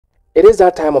It is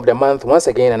that time of the month once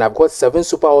again, and I've got 7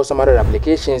 super awesome Android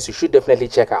applications you should definitely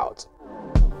check out.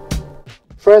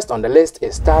 First on the list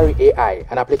is Starry AI,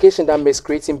 an application that makes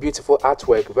creating beautiful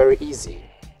artwork very easy.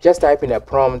 Just type in a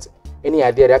prompt, any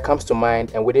idea that comes to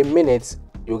mind, and within minutes,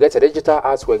 you'll get a digital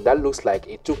artwork that looks like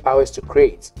it took hours to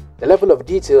create. The level of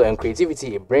detail and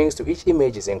creativity it brings to each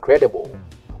image is incredible.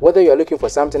 Whether you're looking for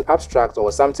something abstract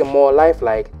or something more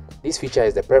lifelike, this feature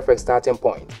is the perfect starting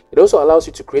point. It also allows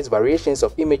you to create variations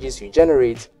of images you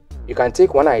generate. You can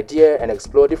take one idea and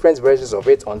explore different versions of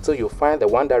it until you find the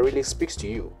one that really speaks to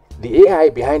you. The AI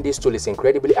behind this tool is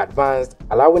incredibly advanced,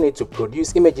 allowing it to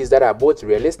produce images that are both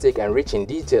realistic and rich in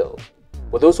detail.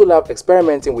 For those who love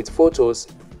experimenting with photos,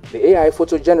 the AI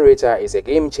photo generator is a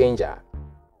game changer.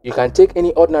 You can take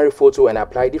any ordinary photo and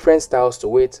apply different styles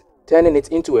to it, turning it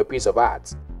into a piece of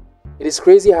art. It is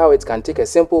crazy how it can take a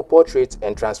simple portrait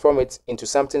and transform it into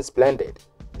something splendid.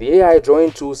 The AI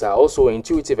drawing tools are also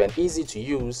intuitive and easy to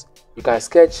use. You can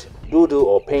sketch, doodle,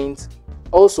 or paint.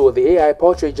 Also, the AI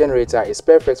portrait generator is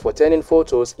perfect for turning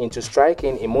photos into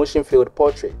striking, emotion-filled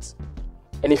portraits.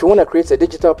 And if you want to create a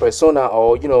digital persona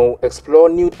or, explore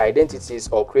nude identities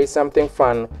or create something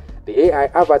fun, the AI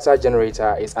avatar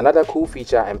generator is another cool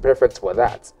feature and perfect for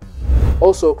that.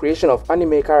 Also, creation of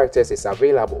anime characters is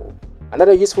available.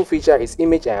 Another useful feature is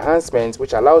image enhancement,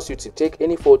 which allows you to take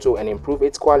any photo and improve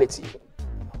its quality.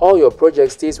 All your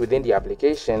projects stays within the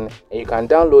application and you can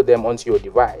download them onto your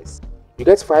device. You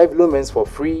get 5 lumens for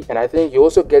free, and I think you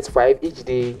also get 5 each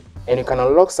day, and you can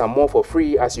unlock some more for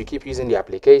free as you keep using the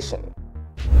application.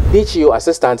 Dicio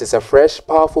Assistant is a fresh,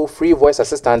 powerful free voice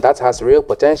assistant that has real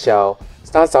potential,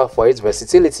 stands out for its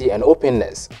versatility and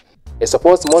openness. It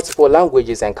supports multiple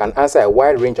languages and can answer a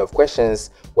wide range of questions,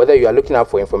 whether you are looking up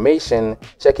for information,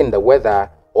 checking the weather,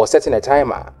 or setting a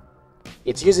timer.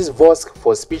 It uses voice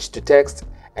for speech to text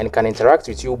and can interact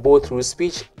with you both through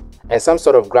speech and some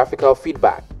sort of graphical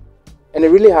feedback. And it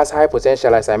really has high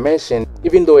potential, as I mentioned,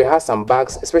 even though it has some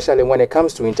bugs, especially when it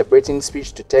comes to interpreting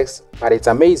speech to text, but it's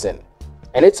amazing.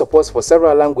 And its support for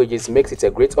several languages makes it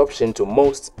a great option to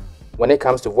most when it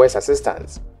comes to voice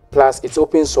assistants. Plus, it's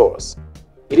open source.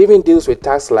 It even deals with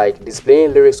tasks like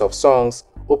displaying lyrics of songs,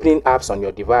 opening apps on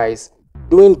your device,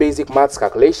 doing basic maths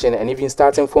calculation, and even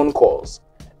starting phone calls,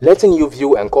 letting you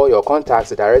view and call your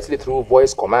contacts directly through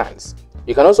voice commands.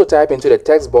 You can also type into the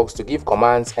text box to give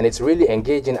commands, and it's really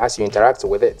engaging as you interact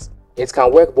with it. It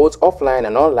can work both offline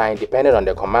and online depending on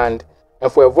the command, and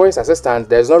for a voice assistant,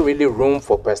 there's not really room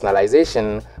for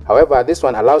personalization. However, this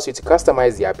one allows you to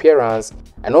customize the appearance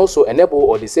and also enable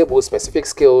or disable specific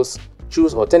skills,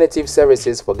 choose alternative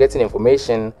services for getting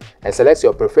information, and select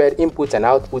your preferred input and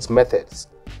output methods,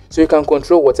 so you can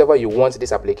control whatever you want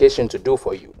this application to do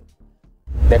for you.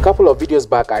 In a couple of videos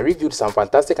back, I reviewed some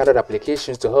fantastic Android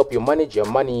applications to help you manage your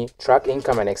money, track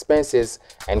income and expenses,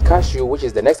 and Cashew, which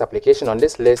is the next application on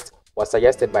this list, was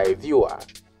suggested by a viewer.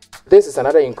 This is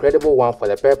another incredible one for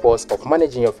the purpose of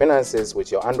managing your finances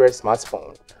with your Android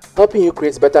smartphone, helping you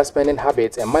create better spending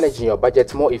habits and managing your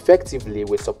budget more effectively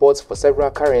with support for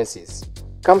several currencies.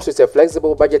 Comes with a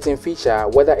flexible budgeting feature,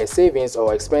 whether a savings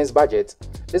or expense budget.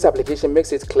 This application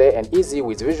makes it clear and easy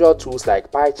with visual tools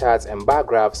like pie charts and bar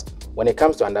graphs when it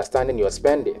comes to understanding your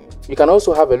spending. You can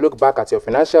also have a look back at your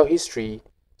financial history,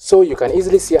 so you can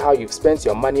easily see how you've spent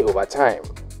your money over time.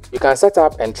 You can set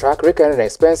up and track recurring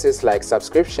expenses like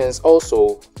subscriptions.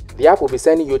 Also, the app will be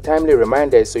sending you timely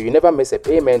reminders so you never miss a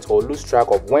payment or lose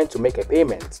track of when to make a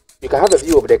payment. You can have a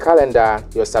view of the calendar,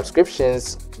 your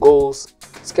subscriptions, goals,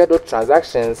 scheduled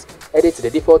transactions, edit the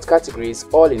default categories,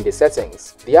 all in the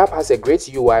settings. The app has a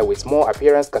great UI with more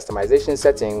appearance customization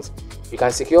settings. You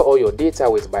can secure all your data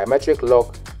with biometric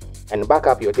lock and back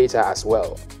up your data as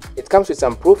well. It comes with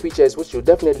some pro features which will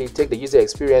definitely take the user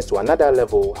experience to another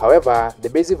level. However, the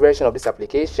basic version of this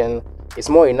application is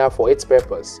more enough for its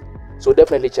purpose, so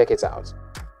definitely check it out.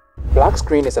 Black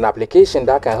screen is an application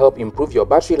that can help improve your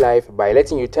battery life by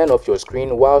letting you turn off your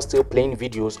screen while still playing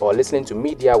videos or listening to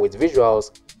media with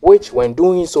visuals, which when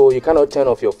doing so you cannot turn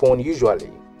off your phone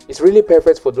usually. It's really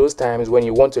perfect for those times when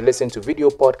you want to listen to video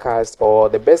podcasts or,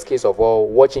 the best case of all,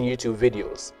 watching YouTube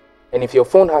videos. And if your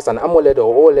phone has an AMOLED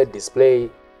or OLED display,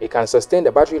 it can sustain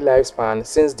the battery lifespan,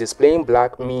 since displaying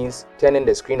black means turning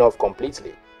the screen off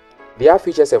completely. The app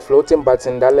features a floating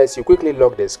button that lets you quickly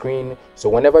lock the screen, so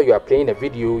whenever you are playing a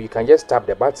video, you can just tap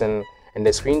the button and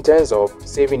the screen turns off,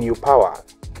 saving you power.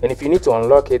 And if you need to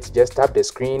unlock it, just tap the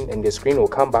screen and the screen will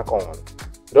come back on.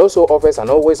 It also offers an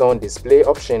always-on display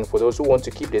option for those who want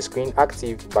to keep the screen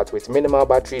active but with minimal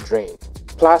battery drain.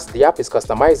 Plus, the app is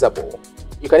customizable.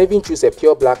 You can even choose a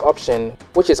pure black option,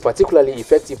 which is particularly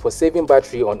effective for saving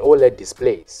battery on OLED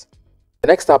displays. The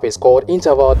next app is called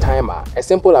Interval Timer, a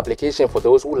simple application for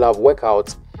those who love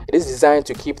workouts. It is designed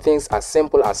to keep things as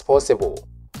simple as possible.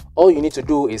 All you need to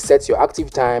do is set your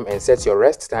active time and set your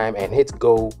rest time and hit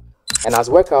go. And as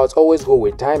workouts always go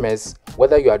with timers,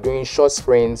 whether you are doing short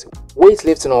sprints,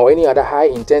 weightlifting or any other high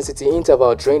intensity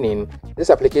interval training,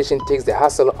 this application takes the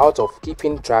hassle out of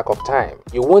keeping track of time.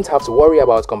 You won't have to worry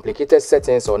about complicated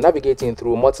settings or navigating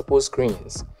through multiple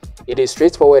screens. It is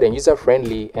straightforward and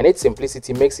user-friendly, and its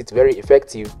simplicity makes it very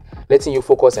effective, letting you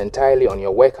focus entirely on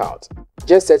your workout.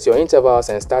 Just set your intervals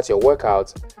and start your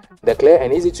workout. The clear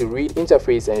and easy to read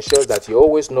interface ensures that you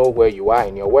always know where you are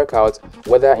in your workout,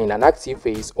 whether in an active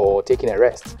phase or taking a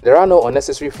rest. There are no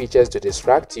unnecessary features to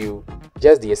distract you,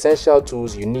 just the essential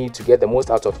tools you need to get the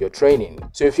most out of your training.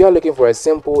 So if you are looking for a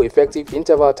simple, effective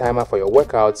interval timer for your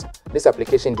workouts, this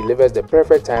application delivers the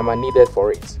perfect timer needed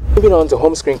for it. Moving on to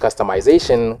home screen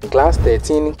customization, Glass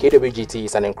 13 KWGT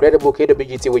is an incredible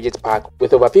KWGT widget pack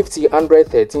with over 50 Android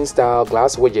 13 style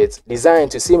glass widgets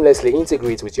designed to seamlessly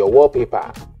integrate with your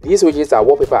wallpaper. These widgets are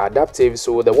wallpaper adaptive,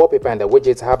 so the wallpaper and the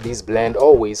widgets have this blend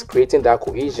always, creating that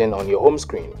cohesion on your home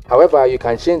screen. However, you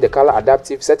can change the color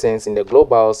adaptive settings in the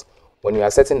globals when you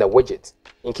are setting the widget,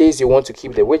 in case you want to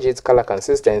keep the widget's color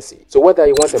consistency. So whether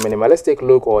you want a minimalistic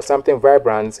look or something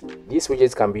vibrant, these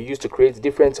widgets can be used to create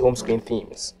different home screen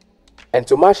themes. And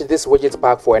to match this widget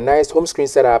pack for a nice home screen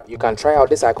setup, you can try out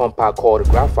this icon pack called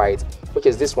Graphite, which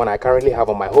is this one I currently have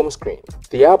on my home screen.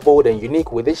 They are bold and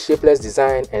unique with this shapeless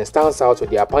design and stands out with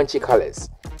their punchy colors.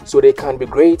 So they can be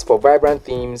great for vibrant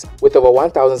themes with over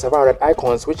 1,700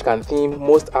 icons which can theme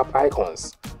most app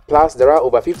icons. Plus, there are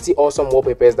over 50 awesome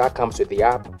wallpapers that comes with the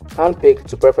app, handpicked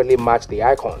to perfectly match the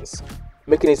icons,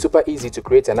 making it super easy to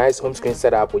create a nice home screen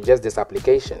setup with just this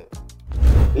application.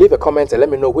 Leave a comment and let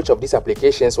me know which of these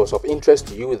applications was of interest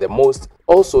to you the most.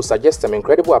 Also, suggest some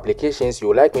incredible applications you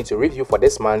would like me to review for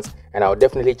this month and I'll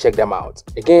definitely check them out.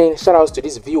 Again, shoutouts to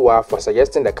this viewer for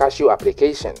suggesting the Cashew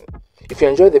application. If you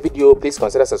enjoyed the video, please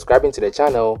consider subscribing to the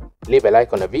channel, leave a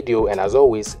like on the video, and as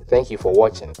always, thank you for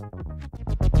watching.